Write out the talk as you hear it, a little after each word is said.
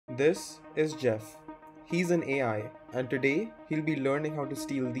This is Jeff. He's an AI, and today he'll be learning how to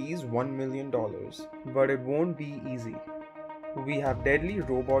steal these $1 million. But it won't be easy. We have deadly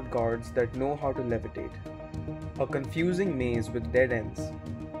robot guards that know how to levitate, a confusing maze with dead ends,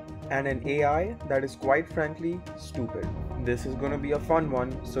 and an AI that is quite frankly stupid. This is gonna be a fun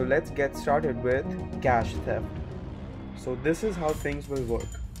one, so let's get started with cash theft. So this is how things will work.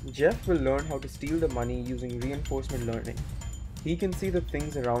 Jeff will learn how to steal the money using reinforcement learning. He can see the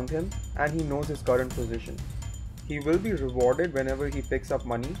things around him and he knows his current position. He will be rewarded whenever he picks up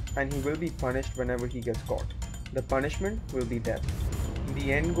money and he will be punished whenever he gets caught. The punishment will be death.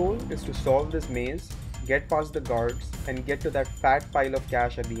 The end goal is to solve this maze, get past the guards, and get to that fat pile of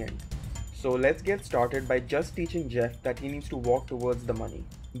cash at the end. So let's get started by just teaching Jeff that he needs to walk towards the money.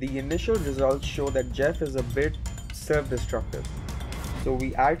 The initial results show that Jeff is a bit self-destructive. So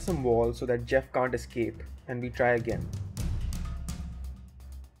we add some walls so that Jeff can't escape, and we try again.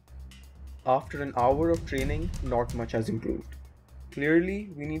 After an hour of training, not much has improved. Clearly,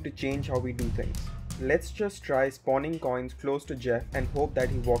 we need to change how we do things. Let's just try spawning coins close to Jeff and hope that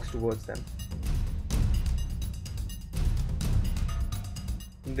he walks towards them.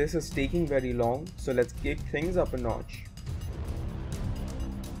 This is taking very long, so let's kick things up a notch.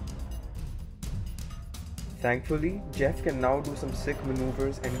 Thankfully, Jeff can now do some sick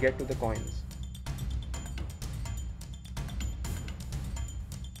maneuvers and get to the coins.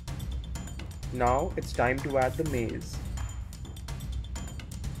 Now it's time to add the maze.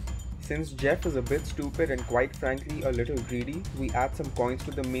 Since Jeff is a bit stupid and quite frankly a little greedy, we add some coins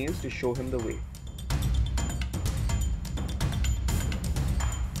to the maze to show him the way.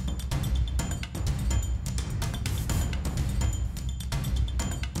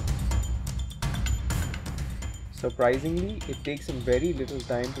 Surprisingly, it takes him very little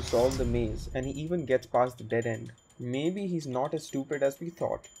time to solve the maze and he even gets past the dead end. Maybe he's not as stupid as we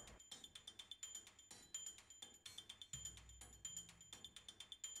thought.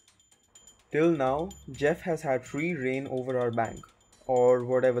 Till now, Jeff has had free reign over our bank, or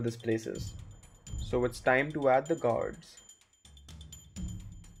whatever this place is. So it's time to add the guards.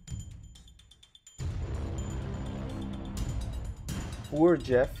 Poor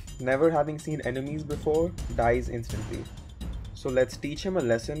Jeff, never having seen enemies before, dies instantly. So let's teach him a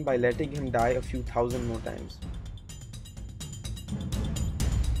lesson by letting him die a few thousand more times.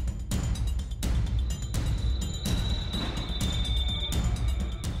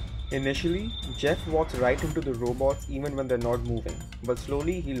 Initially, Jeff walks right into the robots even when they're not moving, but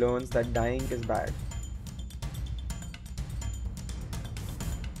slowly he learns that dying is bad.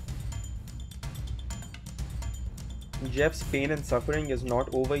 Jeff's pain and suffering is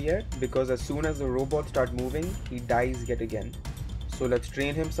not over yet because as soon as the robots start moving, he dies yet again. So let's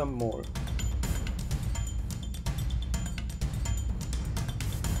train him some more.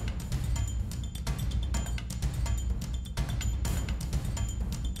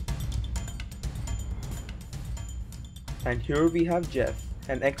 And here we have Jeff,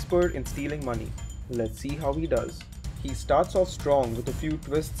 an expert in stealing money. Let's see how he does. He starts off strong with a few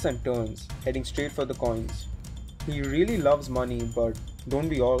twists and turns, heading straight for the coins. He really loves money, but don't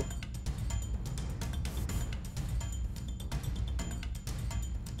we all?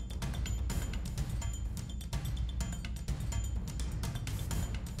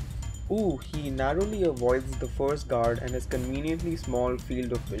 Ooh, he narrowly avoids the first guard and his conveniently small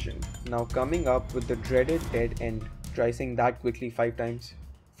field of vision. Now coming up with the dreaded dead end. Try saying that quickly 5 times.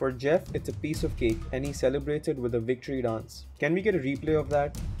 For Jeff, it's a piece of cake and he celebrates it with a victory dance. Can we get a replay of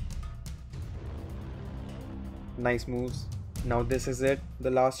that? Nice moves. Now this is it, the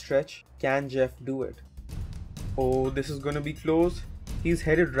last stretch. Can Jeff do it? Oh, this is gonna be close. He's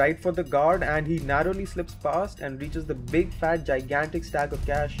headed right for the guard and he narrowly slips past and reaches the big fat gigantic stack of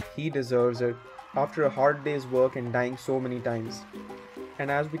cash. He deserves it after a hard day's work and dying so many times. And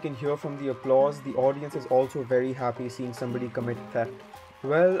as we can hear from the applause, the audience is also very happy seeing somebody commit theft.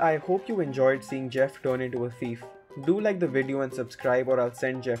 Well, I hope you enjoyed seeing Jeff turn into a thief. Do like the video and subscribe or I'll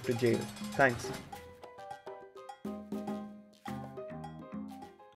send Jeff to jail. Thanks.